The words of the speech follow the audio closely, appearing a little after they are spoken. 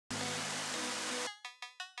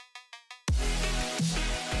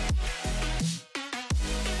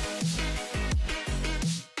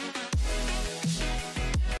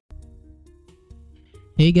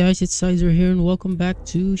Hey guys, it's Sizer here and welcome back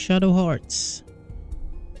to Shadow Hearts.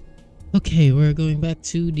 Okay, we're going back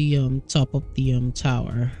to the top of the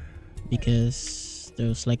tower because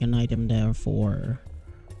there's like an item there for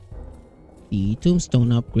the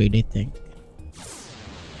tombstone upgrade, I think.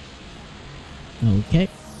 Okay.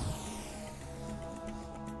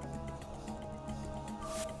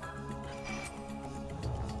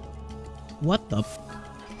 What the?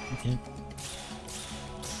 Okay.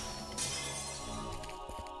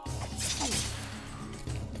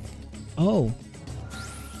 Oh.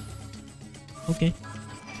 Okay.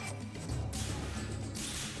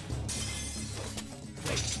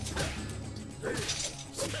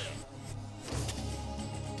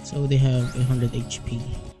 So they have 100 HP.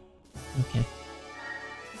 Okay.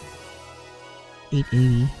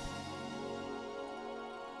 880.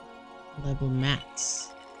 Level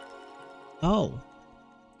max. Oh.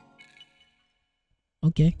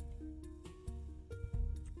 Okay.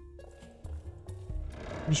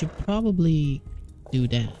 We should probably do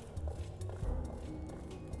that.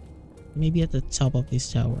 Maybe at the top of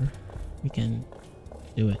this tower we can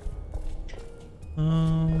do it.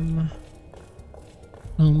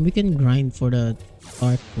 We can grind for the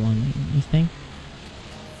dark one, I think.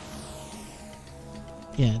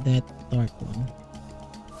 Yeah, that dark one.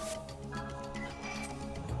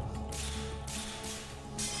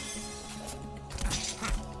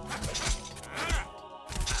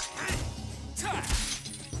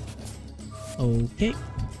 Okay.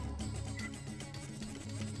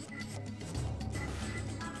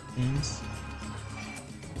 Thanks.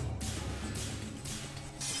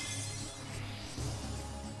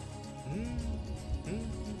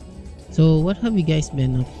 So what have you guys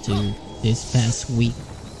been up to this past week?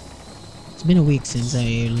 It's been a week since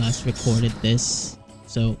I last recorded this,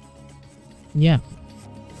 so yeah.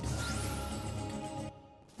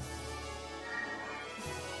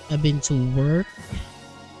 I've been to work.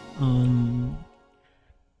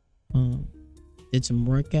 Did some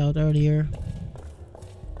workout earlier,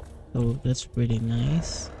 so that's pretty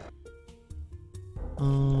nice.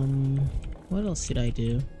 What else did I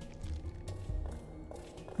do?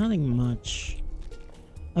 Nothing much.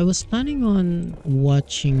 I was planning on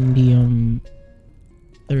watching the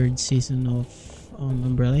third season of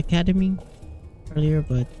Umbrella Academy earlier,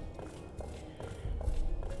 but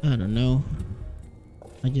I don't know.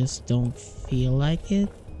 I just don't feel like it.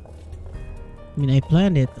 I mean, I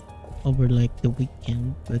planned it over like the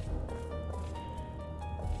weekend, but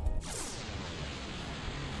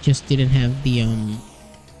just didn't have the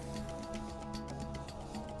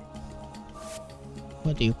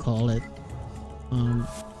what do you call it?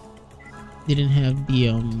 Didn't have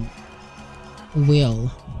the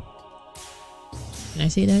will. Can I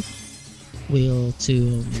say that? Will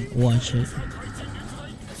to watch it.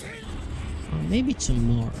 Maybe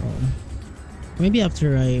tomorrow. Maybe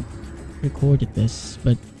after I recorded this,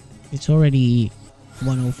 but it's already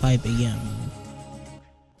 1:05 a.m.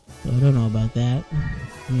 so I don't know about that.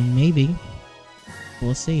 I mean, maybe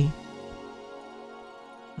we'll see.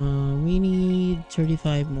 We need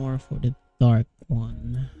 35 more for the dark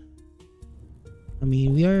one. I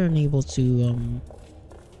mean, we are unable to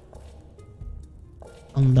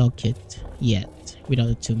unlock it yet without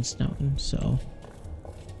a tombstone, so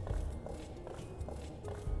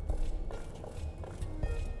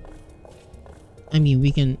I mean,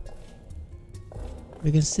 we can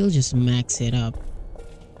still just max it up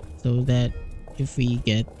so that if we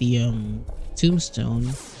get the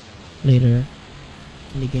tombstone later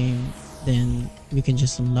in the game, then we can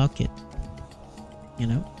just unlock it, you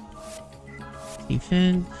know.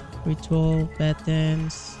 Defend, ritual, bad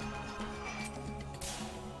dance.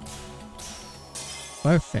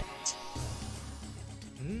 Perfect.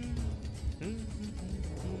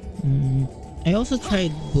 I also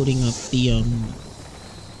tried booting up the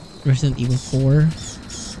Resident Evil 4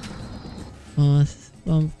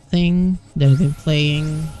 thing that I've been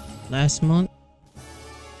playing last month.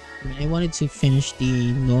 I mean, I wanted to finish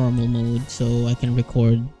the normal mode so I can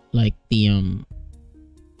record like the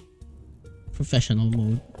professional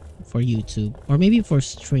mode for YouTube, or maybe for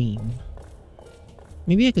stream.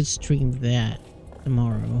 Maybe I could stream that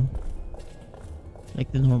tomorrow,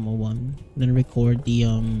 like the normal one, then record the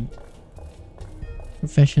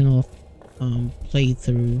professional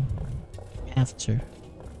playthrough after.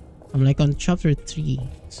 I'm like on chapter 3,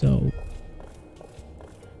 so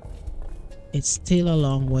it's still a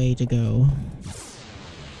long way to go.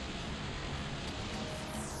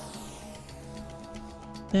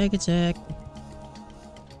 Attack.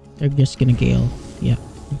 They're just gonna gale. Yeah.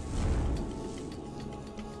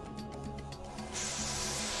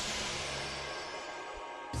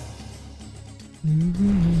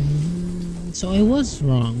 So I was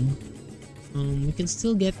wrong. We can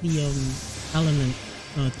still get the element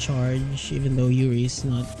charge even though Yuri is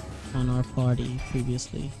not on our party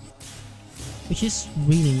previously, which is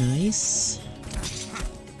really nice.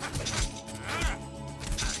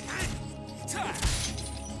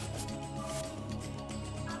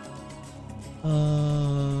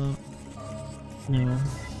 No.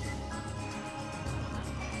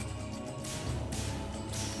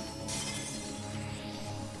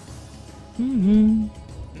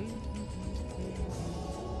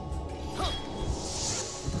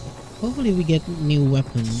 Hopefully we get new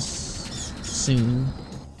weapons soon,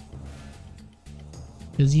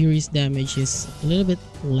 because Yuri's damage is a little bit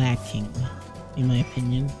lacking in my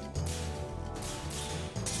opinion.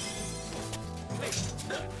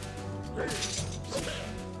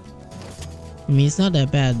 I mean, it's not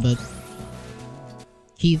that bad, but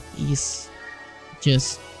Keith is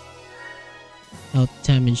just out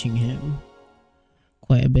damaging him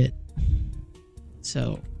quite a bit,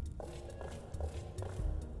 so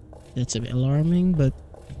that's a bit alarming, but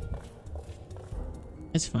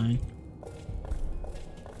it's fine.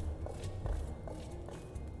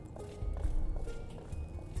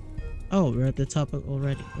 Oh, we're at the top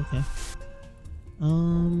already. Okay.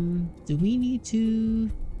 Do we need to?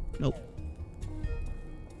 Nope.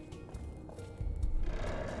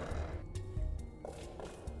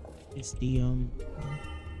 It's the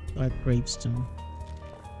dark gravestone.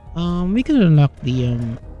 We could unlock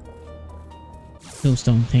the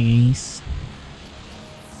tombstone thingies.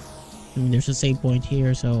 I mean, there's a save point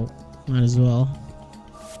here, so might as well.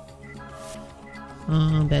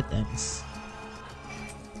 Bad times.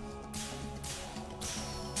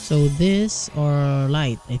 So this or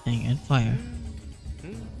light, I think, and fire.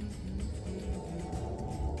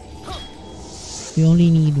 We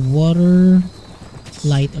only need water,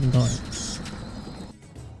 light, and dark.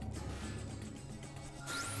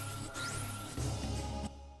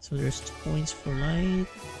 So there's 2 points for light,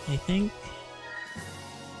 I think.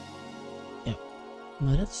 Yeah.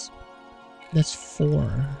 No, that's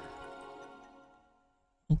 4.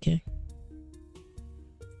 Okay.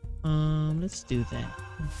 Let's do that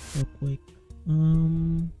real quick.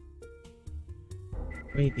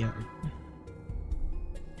 Graveyard.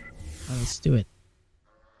 Let's do it.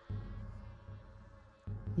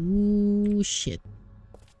 Ooh, shit.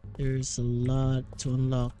 There's a lot to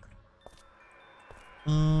unlock.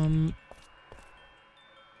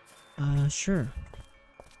 Sure.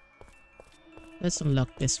 Let's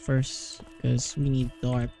unlock this first, because we need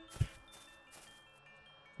dark.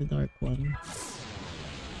 The dark one.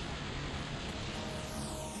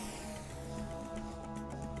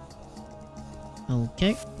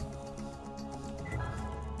 Okay.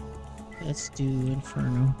 Let's do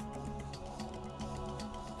Inferno.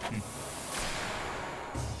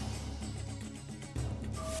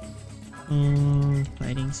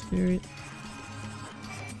 Fighting Spirit.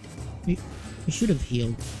 We should have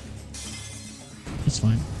healed. It's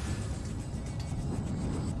fine.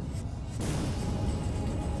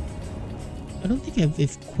 I don't think I've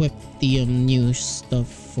equipped the new stuff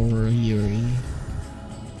for Yuri.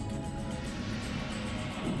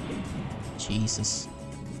 Jesus.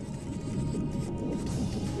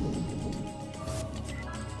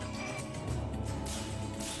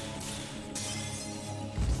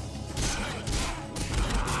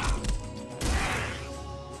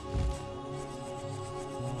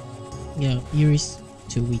 Yeah, Yuri's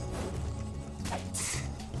too weak.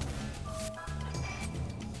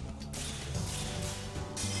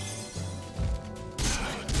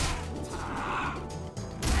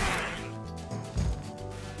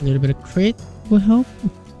 A little bit of crit will help.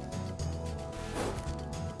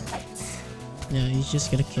 Yeah, he's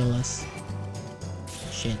just gonna kill us.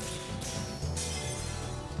 Shit.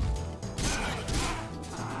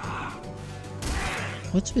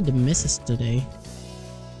 What's with the misses today?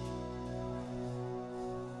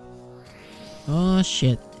 Oh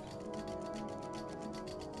shit.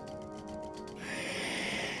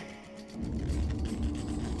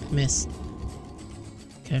 Missed.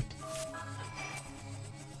 Okay.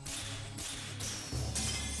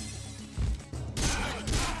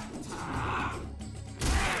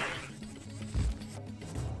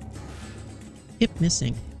 Keep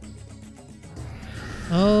missing.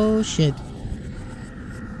 Oh shit.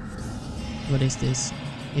 What is this?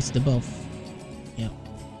 It's the buff. Yeah.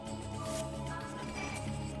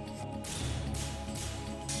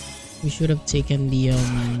 We should have taken the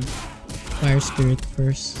fire spirit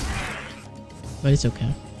first. But it's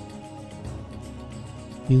okay.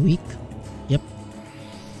 Be weak? Yep.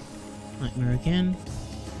 Nightmare again.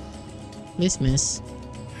 Please miss.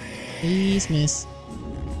 Please miss.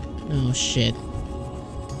 Oh shit.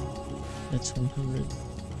 That's 100.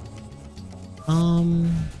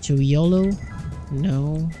 Should we YOLO?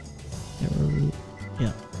 No. Arrowroot.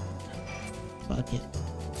 Yeah. Fuck it.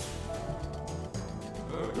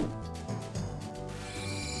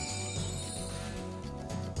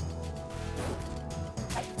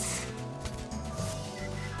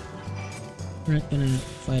 We're not gonna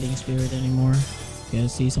fighting spirit anymore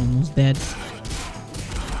because he's almost dead.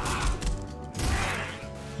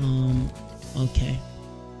 Okay.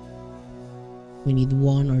 We need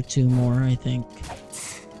 1 or 2 more, I think.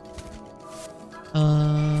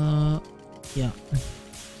 Yeah.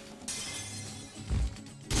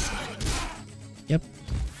 Yep.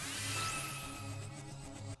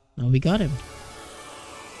 Now we got him.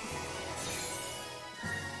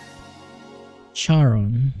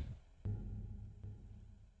 Charon.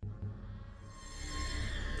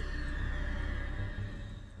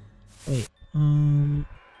 Wait,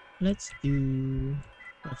 let's do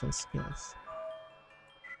battle skills.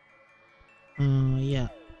 Yeah,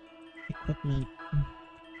 equipment.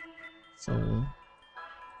 So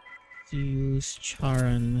to use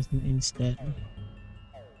Charon instead.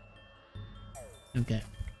 Okay.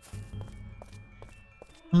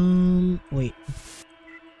 Wait.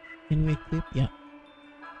 Can we equip? Yeah.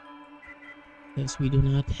 Because we do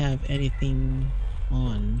not have anything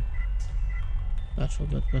on. Special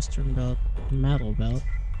belt, western belt, metal belt.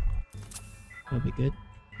 That'll be good.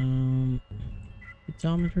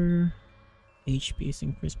 Pedometer. HP is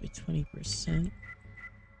increased by 20%.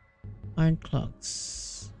 Iron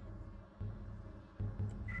clogs.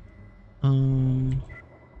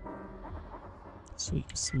 Sweep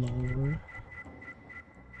slower.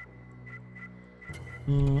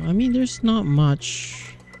 I mean, there's not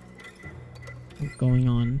much going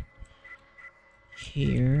on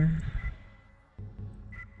here.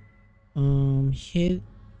 Hit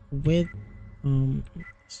with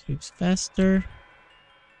sweeps faster,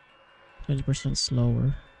 20%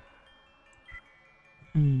 slower.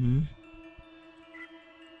 I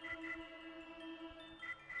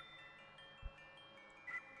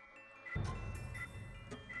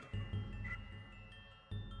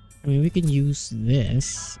mean, we can use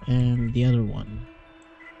this and the other one.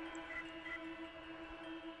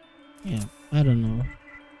 Yeah, I don't know.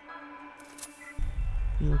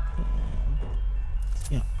 Steel claw.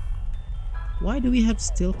 Yeah. Why do we have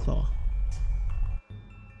steel claw?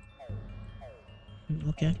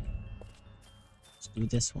 Okay. Let's do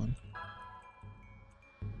this one.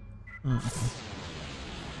 Oh, okay.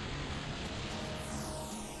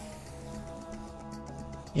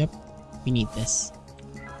 Yep, we need this.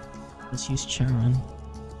 Let's use Charon.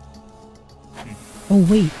 Oh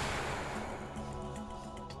wait,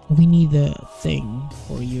 we need the thing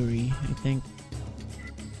for Yuri, I think.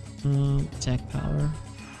 Attack power.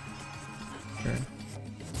 Sure.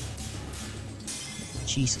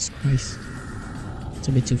 Jesus Christ, it's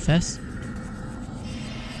a bit too fast.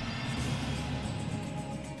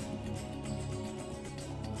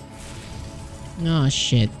 Oh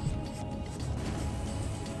shit.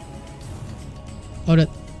 Oh,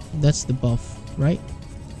 that's the buff, right?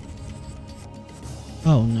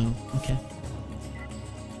 Oh no, okay.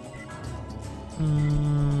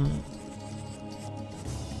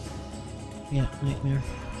 Yeah, nightmare.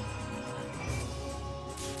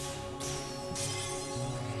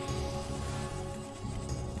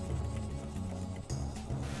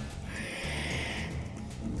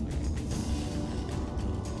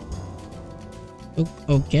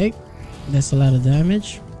 Okay, that's a lot of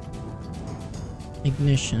damage.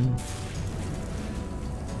 Ignition.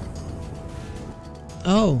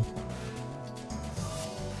 Oh.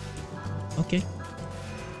 Okay.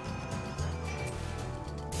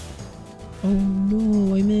 Oh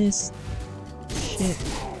no, I missed. Shit.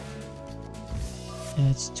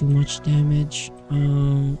 That's too much damage.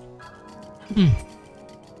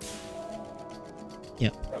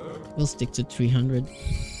 Yep. We'll stick to 300.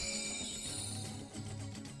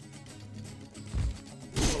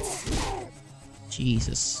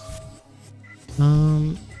 Jesus.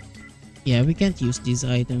 Yeah, we can't use this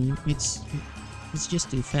item. It's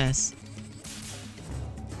just too fast.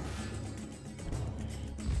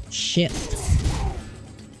 Shit.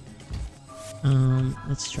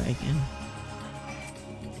 Let's try again.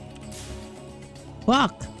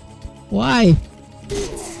 Fuck! Why?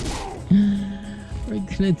 We're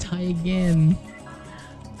gonna die again.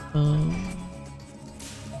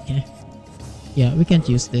 Okay. Yeah, we can't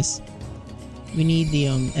use this. We need the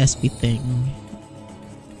SP thing.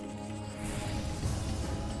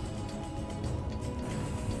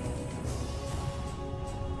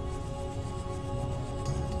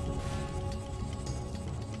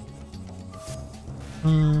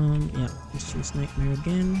 Yeah, let's choose Nightmare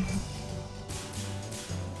again.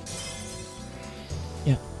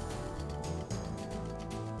 Yeah.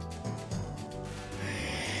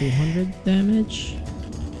 200 damage.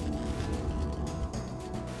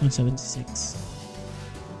 176.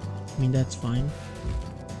 I mean, that's fine.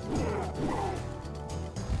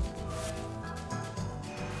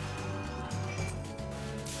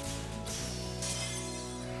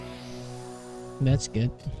 That's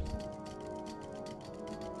good.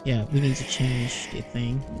 Yeah, we need to change the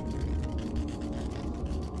thing.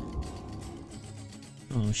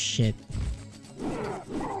 Oh shit.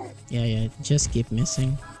 Yeah, just keep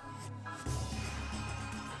missing.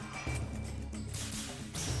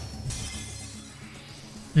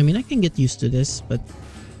 I mean, I can get used to this, but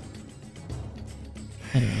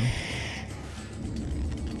I don't know.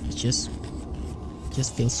 It just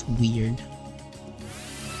feels weird.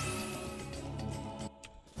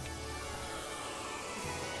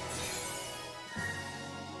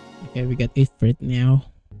 Okay, we got Ifrit now,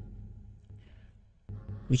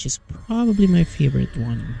 which is probably my favorite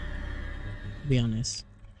one, to be honest.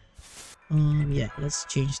 Yeah, let's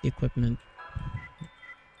change the equipment.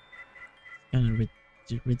 Kind of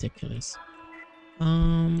ridiculous.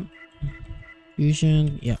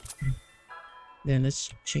 Fusion, yeah. Then let's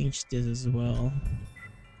change this as well.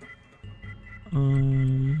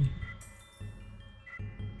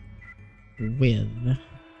 With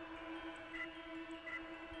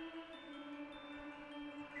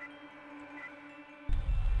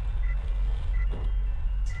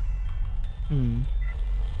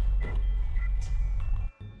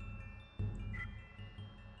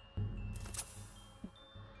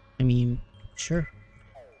I mean, sure.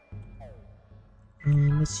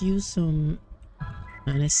 Let's use some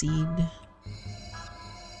aniseed.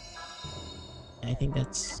 I think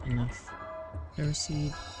that's enough.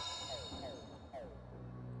 Paraseed.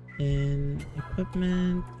 Then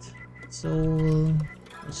equipment, soul.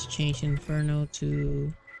 Let's change Inferno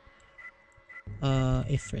to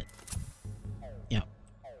Ifrit. Yeah.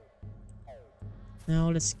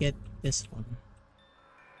 Now let's get this one.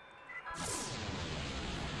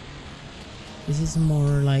 This is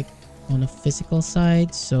more like on a physical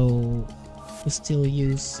side, so we still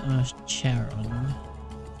use Charon.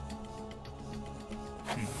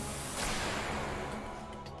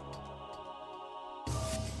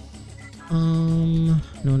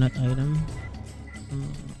 No, not item.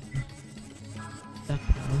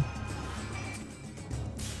 Background.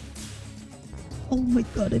 Oh my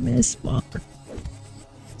god, I missed. Fuck.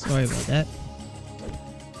 Sorry about that.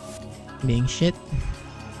 Being shit.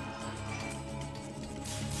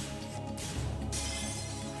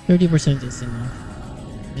 30% is enough.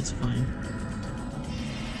 It's fine.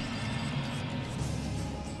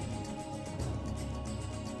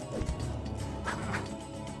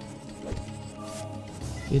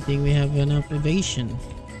 Good thing we have enough evasion.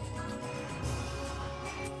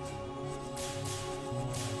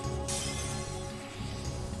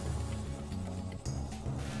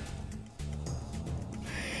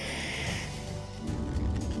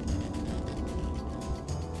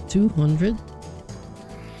 $200.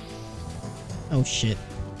 Oh shit.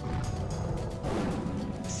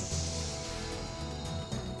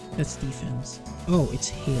 That's defense. Oh, it's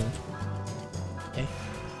hail. Okay.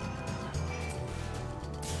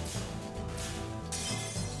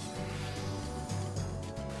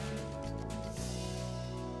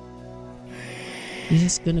 This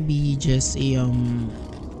is gonna be just a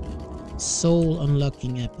soul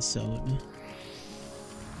unlocking episode.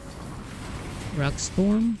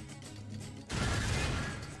 Rockstorm.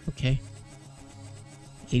 Okay.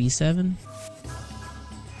 87.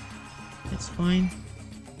 That's fine.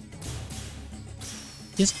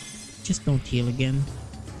 Just don't heal again.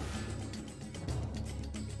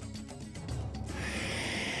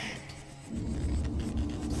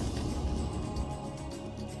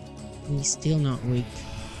 He's still not weak.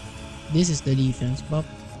 This is the defense buff.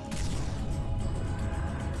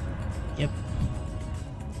 Yep.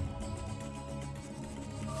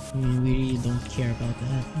 I mean, we really don't care about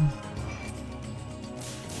that.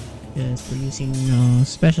 Because we're using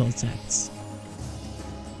special attacks.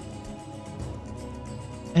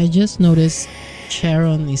 I just noticed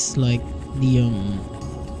Charon is like the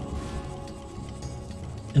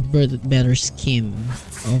a better skin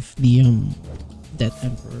of the Death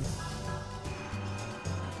Emperor.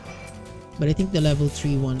 But I think the level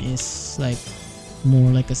 3 one is like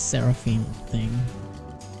more like a Seraphim thing,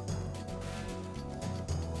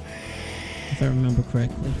 if I remember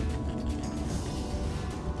correctly.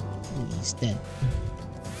 Oh, he's dead.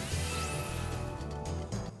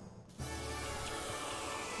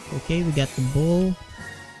 Okay, we got the bull.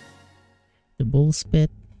 The bull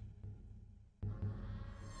spit.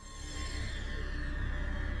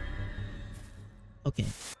 Okay.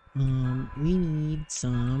 We need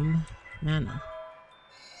some mana.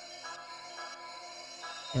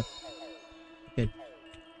 Yep. Good.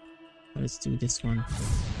 Let's do this one.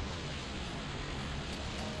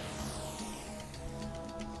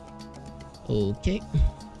 Okay.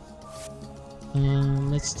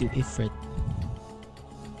 Let's do Ifrit.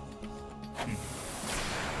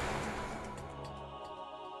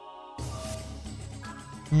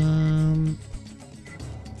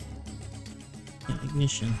 Yeah,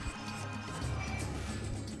 ignition.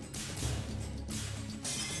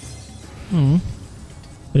 Oh,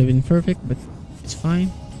 would have been perfect, but it's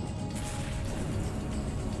fine.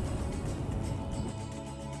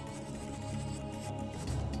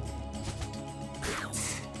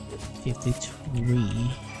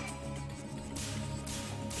 $53.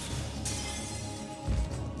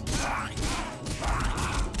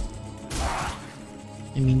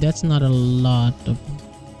 I mean, that's not a lot of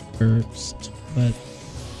burst, but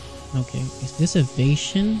okay. Is this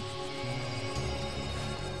evasion?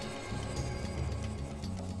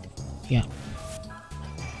 Yeah.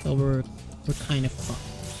 So we're kind of fucked.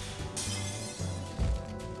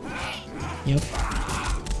 Yep.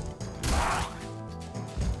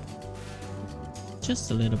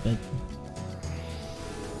 Just a little bit.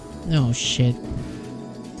 Oh shit.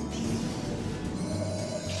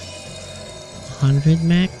 100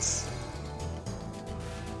 max?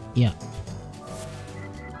 Yeah.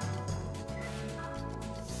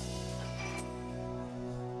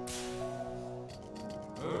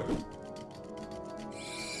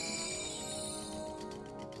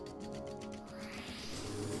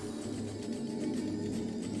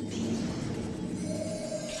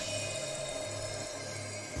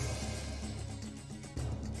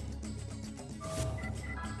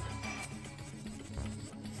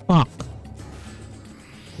 Fuck.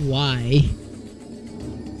 Why?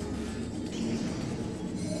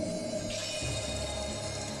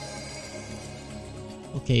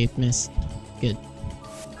 Okay, it missed. Good.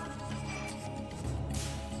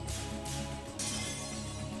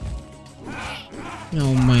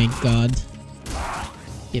 Oh my god.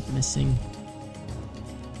 Keep missing.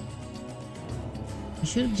 I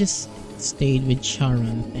should have just stayed with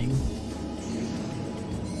Charon thing.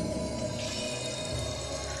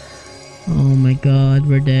 Oh my god,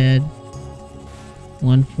 we're dead.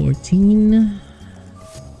 114.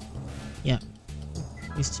 Yeah,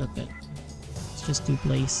 we still good. It's just 2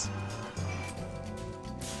 plays.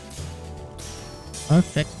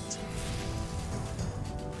 Perfect.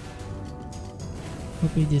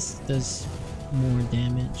 Hopefully this does more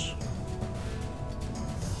damage.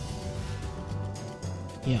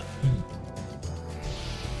 Yeah.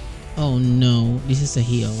 Oh no, this is a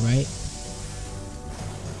heal, right?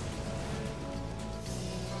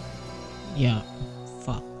 Yeah.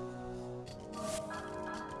 Fuck.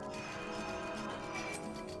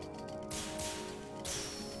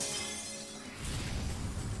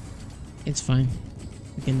 It's fine.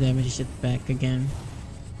 We can damage it back again.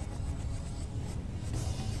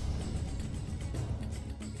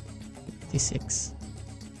 $56.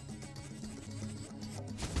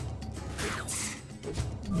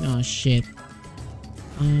 Oh shit.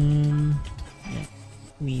 Yeah.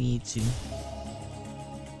 We need to.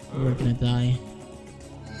 We're gonna die.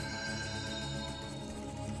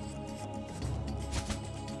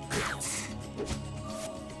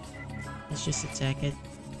 Let's just attack it.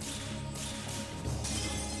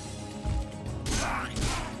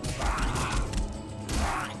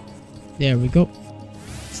 There we go.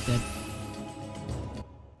 It's dead.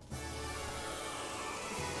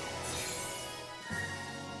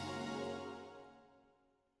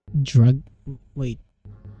 Wait.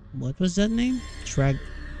 What was that name?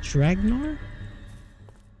 Dragnor?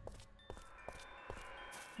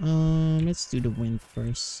 Let's do the wind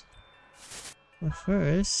first. But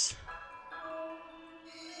first,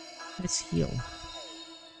 let's heal.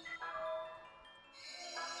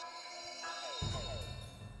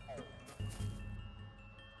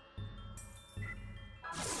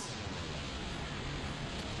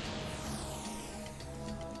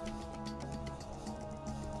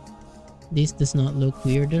 This does not look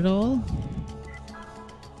weird at all.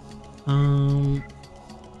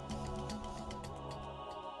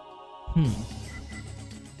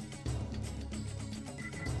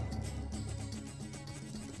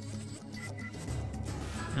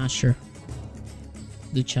 Sure.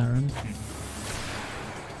 Do Charon.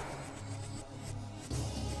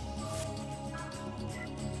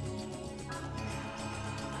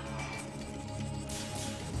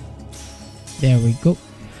 There we go.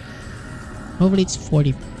 Hopefully it's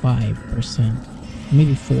 45%.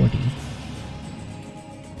 Maybe 40.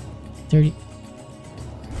 30.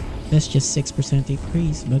 That's just 6%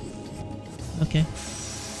 increase, but okay.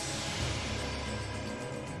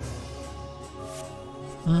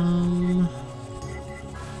 Oh,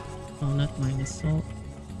 not minus salt.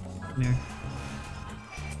 Come here.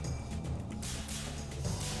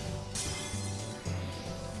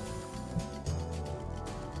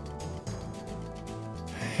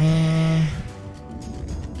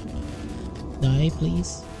 Die,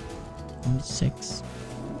 please. 26.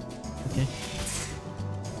 Okay.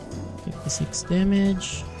 56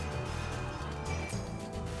 damage.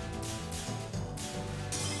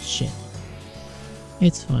 Shit.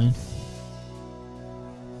 It's fine.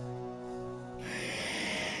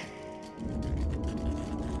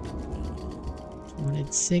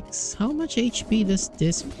 Six. How much HP does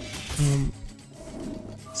this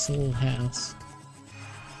soul house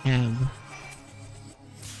have?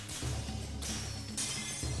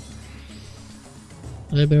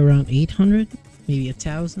 A little bit around 800, maybe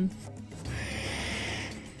 1,000.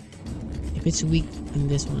 If it's weak in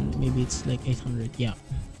this one, maybe it's like 800. Yeah,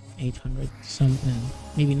 800 something,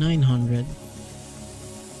 maybe 900.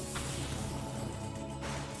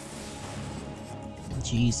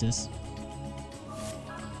 Jesus.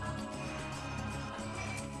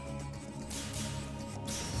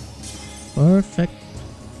 Perfect.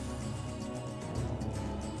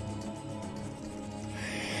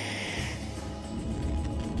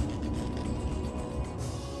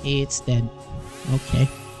 It's dead. Okay.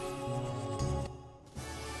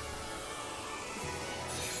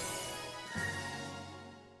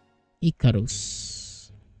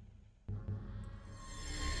 Icarus.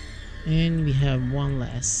 And we have one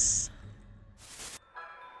less.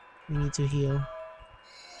 We need to heal.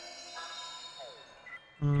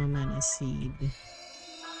 Mana seed.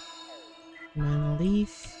 Mana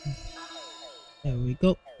leaf. There we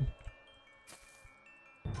go.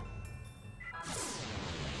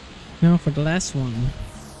 Now for the last one.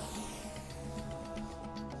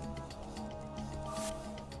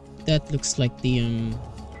 That looks like the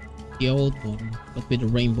old one, but with a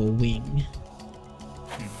rainbow wing.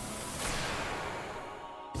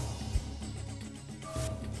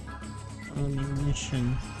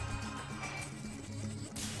 Ammunition.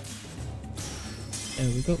 There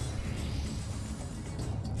we go.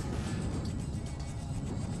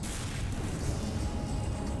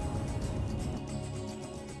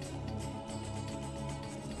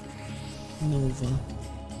 Nova.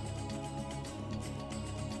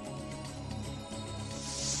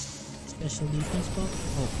 Special defense buff?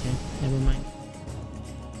 Okay, never mind.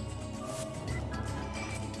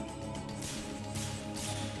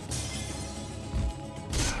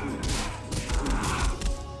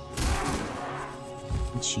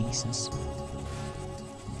 Jesus.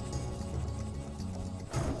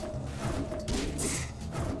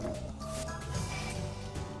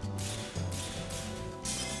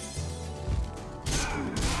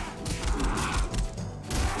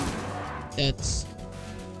 That's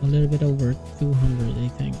a little bit over 200, I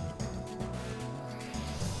think.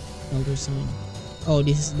 Elder sign. Oh,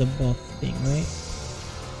 this is the buff thing, right?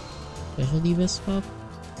 Special defense buff?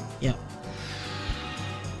 Yeah.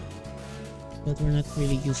 But we're not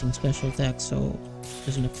really using special attack, so it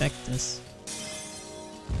doesn't affect us.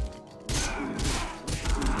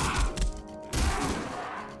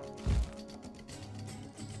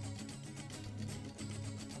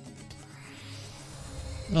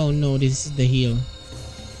 Oh no, this is the heal,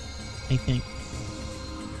 I think.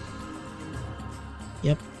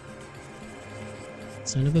 Yep.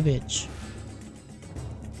 Son of a bitch.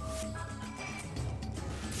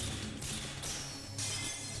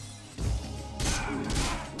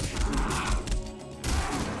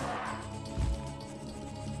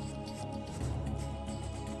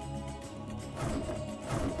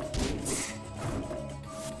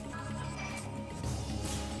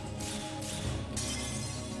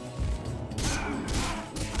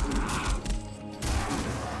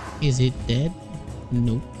 Is it dead?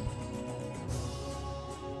 Nope.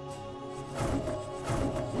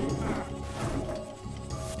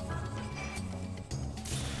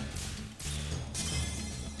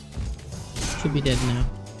 Should be dead now.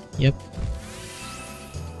 Yep.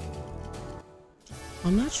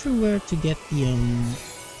 I'm not sure where to get the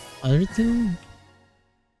other tomb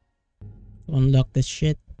to unlock this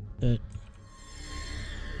shit, but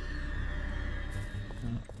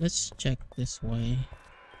let's check this way.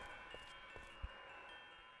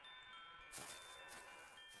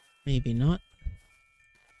 Maybe not.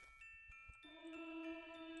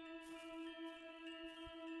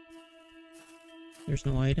 There's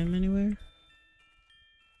no item anywhere?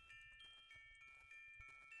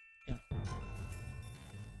 Yeah.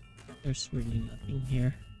 There's really nothing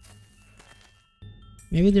here.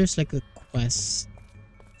 Maybe there's like a quest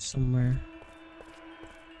somewhere.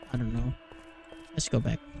 I don't know. Let's go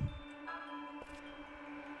back.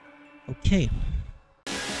 Okay.